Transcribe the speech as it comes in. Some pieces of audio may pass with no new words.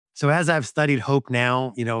So as I've studied hope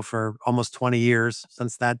now, for almost 20 years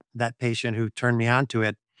since that patient who turned me on to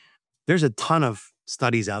it, there's a ton of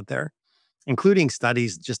studies out there, including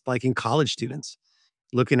studies just like in college students,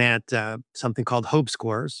 looking at something called hope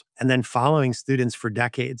scores and then following students for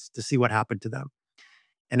decades to see what happened to them.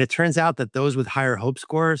 And it turns out that those with higher hope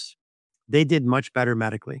scores, they did much better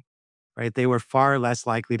medically, right? They were far less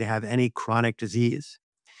likely to have any chronic disease.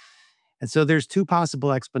 And so there's two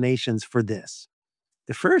possible explanations for this.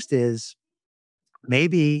 The first is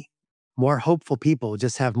maybe more hopeful people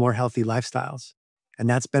just have more healthy lifestyles. And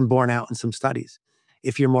that's been borne out in some studies.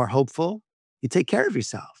 If you're more hopeful, you take care of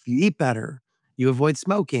yourself, you eat better, you avoid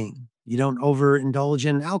smoking, you don't overindulge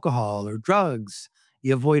in alcohol or drugs,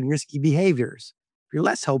 you avoid risky behaviors. If you're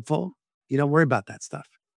less hopeful, you don't worry about that stuff.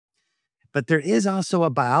 But there is also a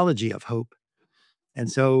biology of hope.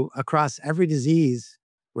 And so, across every disease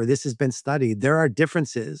where this has been studied, there are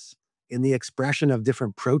differences in the expression of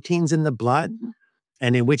different proteins in the blood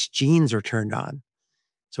and in which genes are turned on.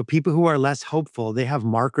 So, people who are less hopeful, they have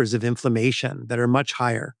markers of inflammation that are much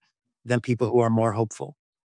higher than people who are more hopeful.